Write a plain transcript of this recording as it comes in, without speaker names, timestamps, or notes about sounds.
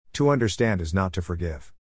To understand is not to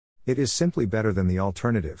forgive. It is simply better than the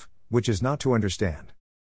alternative, which is not to understand.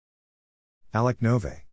 Alec Nove.